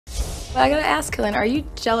Well, I gotta ask, Cillian, are you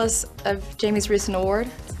jealous of Jamie's recent award?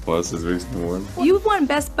 What's his recent award? You won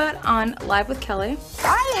Best Butt on Live with Kelly.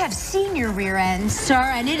 I have seen your rear end, sir,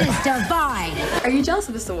 and it is divine. Are you jealous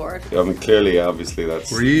of this award? I mean, clearly, obviously,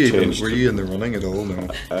 that's Were you changed. were you in the running at all? No.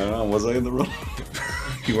 I don't know, was I in the running?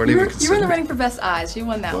 You weren't You even were in considered. the running for Best Eyes. You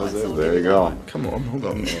won that Was one. it? So There you go. Come on, hold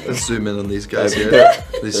on. Let's zoom in on these guys here.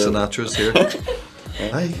 These Sinatras here.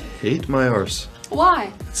 I hate my arse.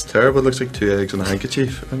 Why? It's terrible. It looks like 2 eggs and a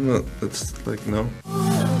handkerchief. I'm not. It's like no.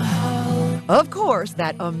 Of course,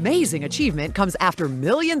 that amazing achievement comes after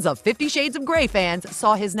millions of 50 Shades of Grey fans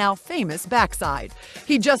saw his now famous backside.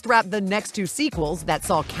 He just wrapped the next 2 sequels that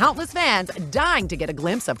saw countless fans dying to get a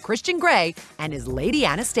glimpse of Christian Grey and his lady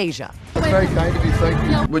Anastasia. It's very kind of you,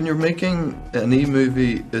 thank you. When you're making any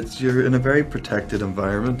movie, you're in a very protected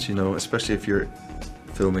environment, you know, especially if you're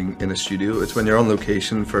filming in a studio. It's when you're on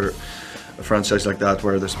location for a franchise like that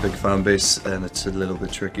where there's a big fan base and it's a little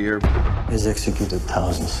bit trickier. He's executed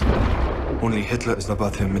thousands. Only Hitler is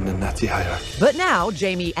about him in the Nazi hierarchy. But now,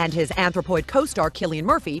 Jamie and his Anthropoid co-star Cillian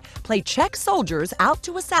Murphy play Czech soldiers out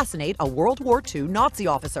to assassinate a World War II Nazi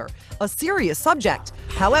officer. A serious subject.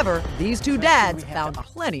 However, these 2 dads found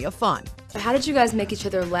plenty of fun. How did you guys make each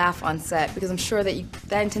other laugh on set? Because I'm sure that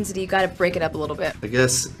that intensity, you gotta break it up a little bit. I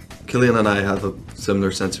guess Cillian and I have a similar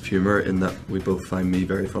sense of humor in that we both find me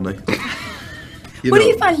very funny. What do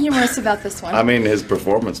you find humorous about this one? I mean, his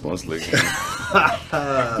performance mostly.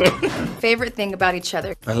 Favorite thing about each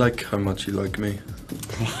other? I like how much you like me.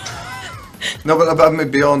 No, but I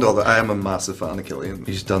mean, beyond all that, I am a massive fan of Cillian.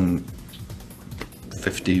 He's done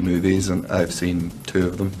 50 movies and I've seen 2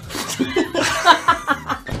 of them.